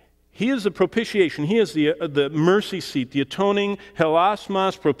 he is the propitiation. He is the mercy seat, the atoning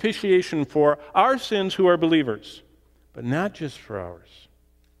hilasmos propitiation for our sins who are believers, but not just for ours.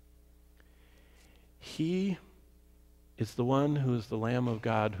 He is the one who is the Lamb of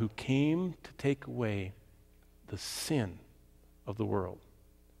God who came to take away the sin of the world.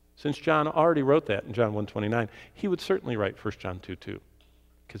 Since John already wrote that in John 1:29, he would certainly write 1 John 2:2,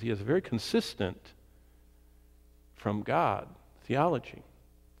 because he has a very consistent from God theology,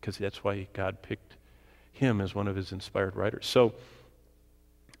 because that's why God picked him as one of his inspired writers. So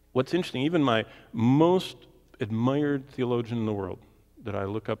what's interesting, even my most admired theologian in the world that I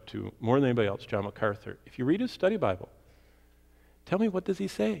look up to more than anybody else, John MacArthur, if you read his study Bible, tell me, what does he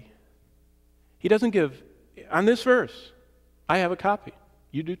say? He doesn't give, on this verse, I have a copy.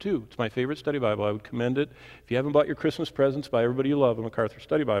 You do too. It's my favorite study Bible. I would commend it. If you haven't bought your Christmas presents, buy everybody you love a MacArthur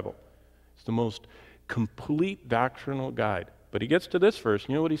study Bible. It's the most complete doctrinal guide. But he gets to this verse,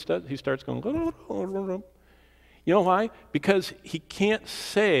 you know what he does? He starts going, you know why? Because he can't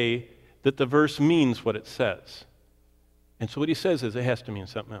say that the verse means what it says. And so what he says is it has to mean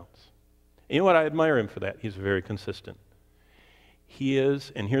something else. And you know what? I admire him for that. He's very consistent. He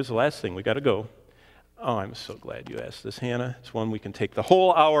is, and here's the last thing, we got to go. Oh, I'm so glad you asked this, Hannah. It's one we can take the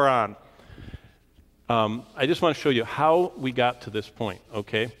whole hour on. I just want to show you how we got to this point,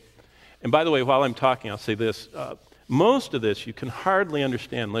 okay? And by the way, while I'm talking, I'll say this. Most of this you can hardly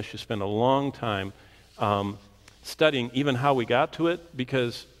understand unless you spend a long time studying even how we got to it,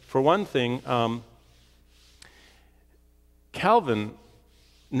 because for one thing, Calvin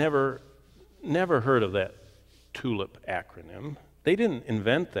never heard of that TULIP acronym. They didn't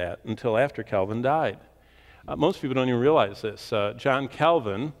invent that until after Calvin died. Most people don't even realize this. John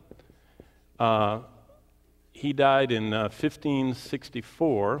Calvin, he died in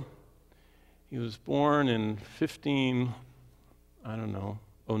 1564. He was born in 09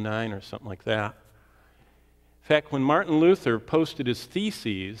 or something like that. In fact, when Martin Luther posted his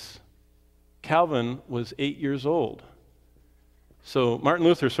theses, Calvin was 8 years old. So Martin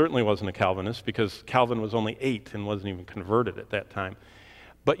Luther certainly wasn't a Calvinist, because Calvin was only 8 and wasn't even converted at that time.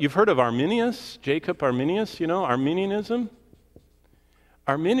 But you've heard of Arminius, Jacob Arminius, you know, Arminianism?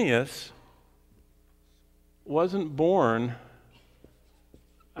 Arminius wasn't born,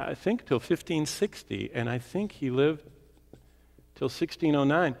 I think, till 1560, and I think he lived till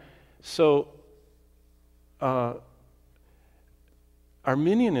 1609. So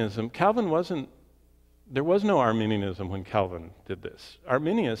Arminianism, there was no Arminianism when Calvin did this.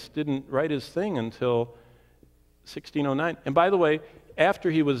 Arminius didn't write his thing until 1609. And by the way,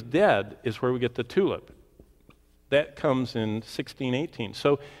 after he was dead is where we get the TULIP. That comes in 1618.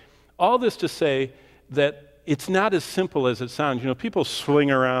 So all this to say that it's not as simple as it sounds. You know, people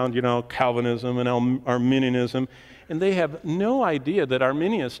swing around, you know, Calvinism and Arminianism, and they have no idea that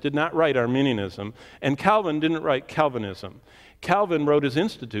Arminius did not write Arminianism, and Calvin didn't write Calvinism. Calvin wrote his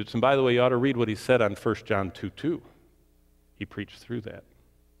Institutes, and by the way, you ought to read what he said on 1 John 2:2. He preached through that.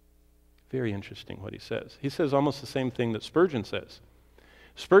 Very interesting what he says. He says almost the same thing that Spurgeon says.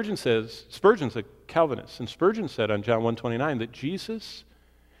 Spurgeon's a Calvinist, and Spurgeon said on John 1:29 that Jesus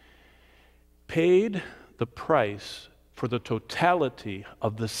paid the price for the totality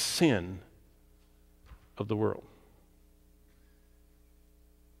of the sin of the world.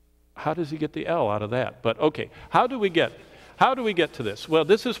 How does he get the L out of that? But okay, how do we get to this? Well,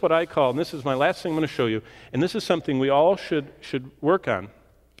 this is what I call, and this is my last thing I'm going to show you, and this is something we all should work on.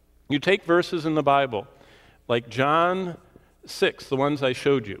 You take verses in the Bible, like John 6, the ones I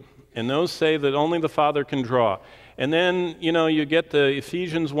showed you, and those say that only the Father can draw. And then, you know, you get the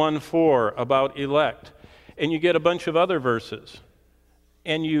Ephesians 1:4 about elect, and you get a bunch of other verses.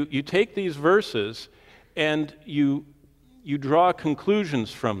 And you take these verses and you draw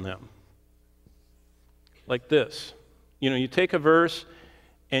conclusions from them. Like this. You know, you take a verse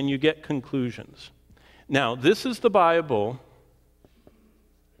and you get conclusions. Now, this is the Bible,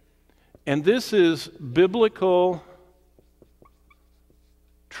 and this is biblical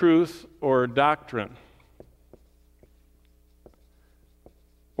truth or doctrine.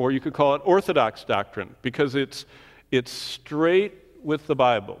 or you could call it Orthodox doctrine, because it's straight with the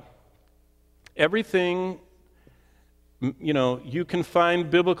Bible. Everything, you can find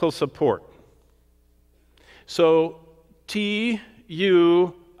biblical support. So T-U-I-P.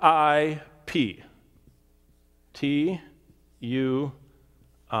 T-U-I-P.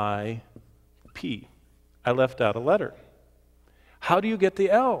 I left out a letter. How do you get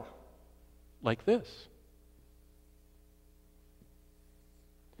the L? Like this.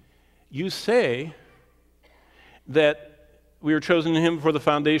 You say that we were chosen in him before the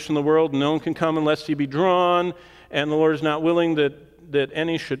foundation of the world, and no one can come unless he be drawn, and the Lord is not willing that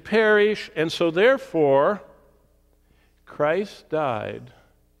any should perish, and so therefore Christ died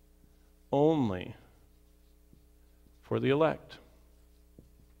only for the elect.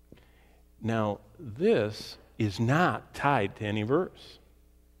 Now, this is not tied to any verse.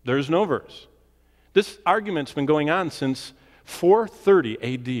 There's no verse. This argument's been going on since 430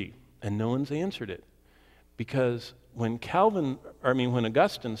 AD, and no one's answered it. Because when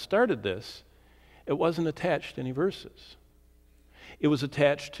Augustine started this, it wasn't attached to any verses. It was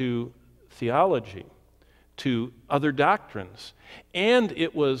attached to theology, to other doctrines, and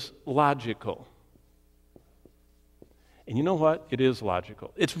it was logical. And you know what? It is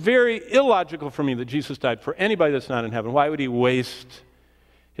logical. It's very illogical for me that Jesus died for anybody that's not in heaven. Why would he waste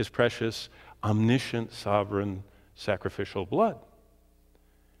his precious, omniscient, sovereign, sacrificial blood?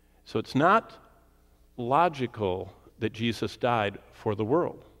 So it's not logical that Jesus died for the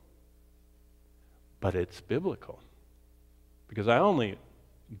world, but it's biblical. Because I only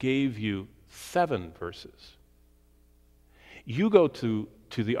gave you 7 verses. You go to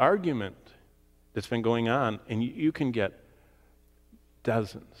the argument that's been going on, and you can get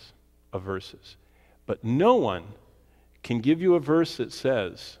dozens of verses. But no one can give you a verse that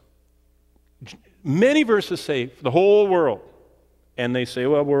says, many verses say the whole world, and they say,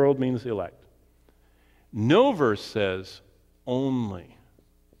 well, world means the elect. No verse says only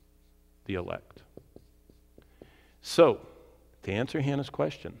the elect. So, to answer Hannah's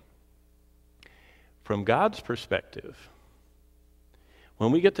question, from God's perspective,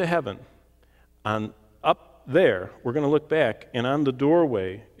 when we get to heaven, up there, we're going to look back, and on the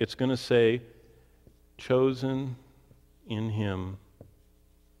doorway, it's going to say, chosen in him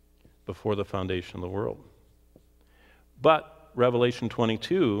before the foundation of the world. But Revelation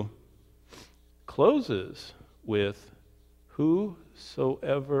 22 closes with,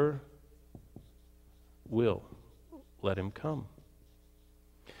 whosoever will, let him come.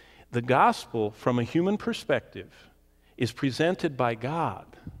 The gospel, from a human perspective, is presented by God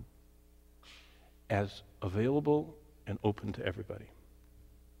as available and open to everybody.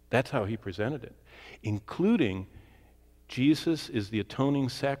 That's how he presented it, including Jesus is the atoning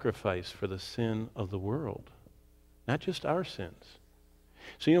sacrifice for the sin of the world, not just our sins.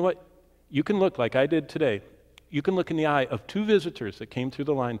 So you know what? You can look like I did today. You can look in the eye of 2 visitors that came through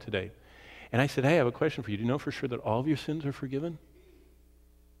the line today. And I said, hey, I have a question for you. Do you know for sure that all of your sins are forgiven?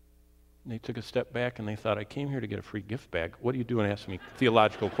 And they took a step back and they thought, I came here to get a free gift bag. What are you doing asking me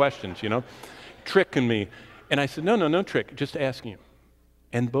theological questions, tricking me? And I said, no trick, just asking you.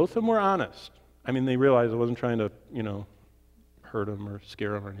 And both of them were honest. I mean, they realized I wasn't trying to, hurt them or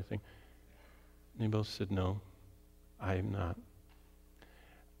scare them or anything. And they both said, no, I am not.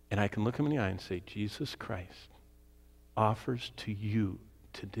 And I can look them in the eye and say, Jesus Christ offers to you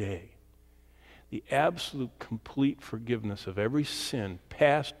today the absolute complete forgiveness of every sin,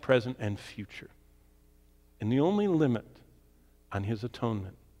 past, present, and future. And the only limit on his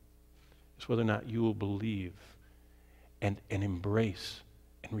atonement is whether or not you will believe and embrace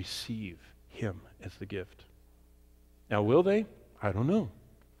and receive him as the gift. Now, will they? I don't know.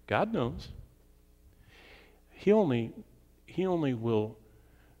 God knows. He only will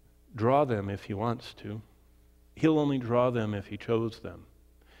draw them if he wants to. He'll only draw them if he chose them.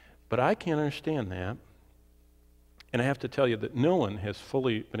 But I can't understand that. And I have to tell you that no one has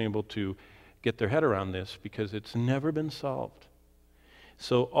fully been able to get their head around this because it's never been solved.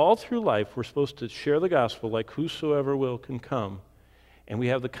 So all through life, we're supposed to share the gospel like whosoever will can come. And we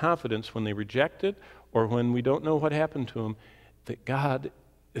have the confidence when they reject it or when we don't know what happened to them that God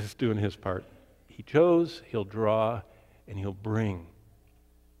is doing his part. He chose, he'll draw, and he'll bring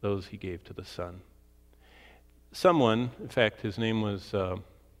those he gave to the Son. Someone, in fact, his name was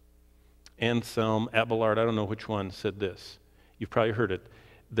Anselm Abelard, I don't know which one, said this. You've probably heard it,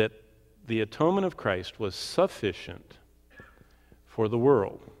 that the atonement of Christ was sufficient for the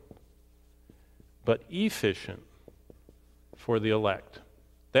world, but efficient for the elect.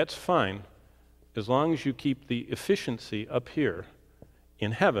 That's fine, as long as you keep the efficiency up here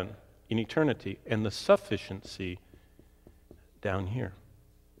in heaven, in eternity, and the sufficiency down here.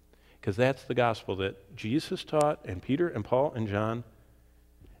 because that's the gospel that Jesus taught, and Peter and Paul and John,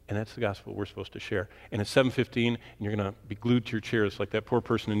 and that's the gospel we're supposed to share. And it's 7:15, and you're going to be glued to your chairs like that poor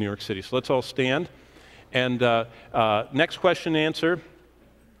person in New York City. So let's all stand. And next question and answer.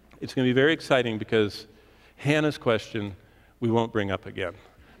 It's going to be very exciting because Hannah's question we won't bring up again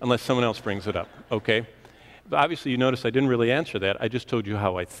unless someone else brings it up, okay? But obviously, you notice I didn't really answer that. I just told you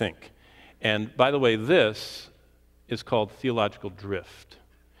how I think. And by the way, this is called theological drift.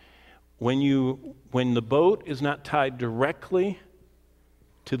 When the boat is not tied directly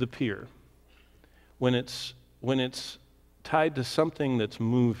to the pier, when it's tied to something that's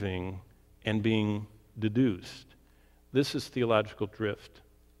moving and being deduced, this is theological drift.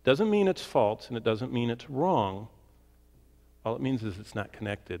 Doesn't mean it's false, and it doesn't mean it's wrong. All it means is it's not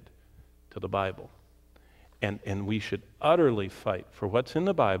connected to the Bible. And we should utterly fight for what's in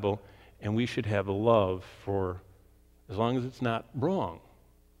the Bible, and we should have a love for, as long as it's not wrong,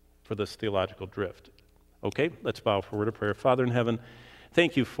 for this theological drift. Okay, let's bow for a word of prayer. Father in heaven,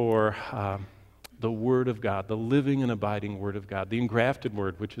 thank you for the Word of God, the living and abiding Word of God, the engrafted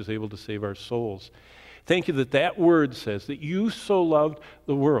Word which is able to save our souls. Thank you that that Word says that you so loved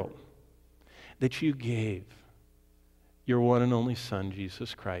the world that you gave your one and only Son,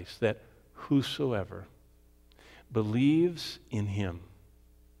 Jesus Christ, that whosoever believes in him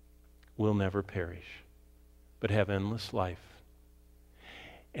will never perish, but have endless life.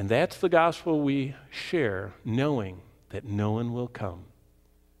 And that's the gospel we share, knowing that no one will come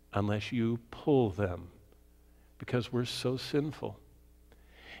unless you pull them, because we're so sinful.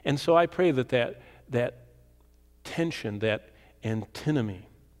 And so I pray that tension, that antinomy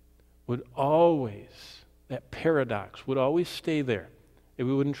would always, that paradox would always stay there, that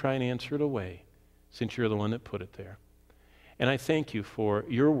we wouldn't try and answer it away, since you're the one that put it there. And I thank you for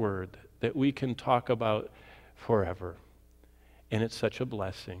your word that we can talk about forever. And it's such a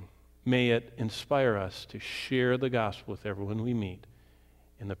blessing. May it inspire us to share the gospel with everyone we meet.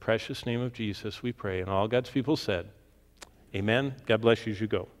 In the precious name of Jesus we pray. And all God's people said, amen. God bless you as you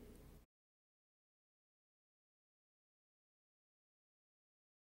go.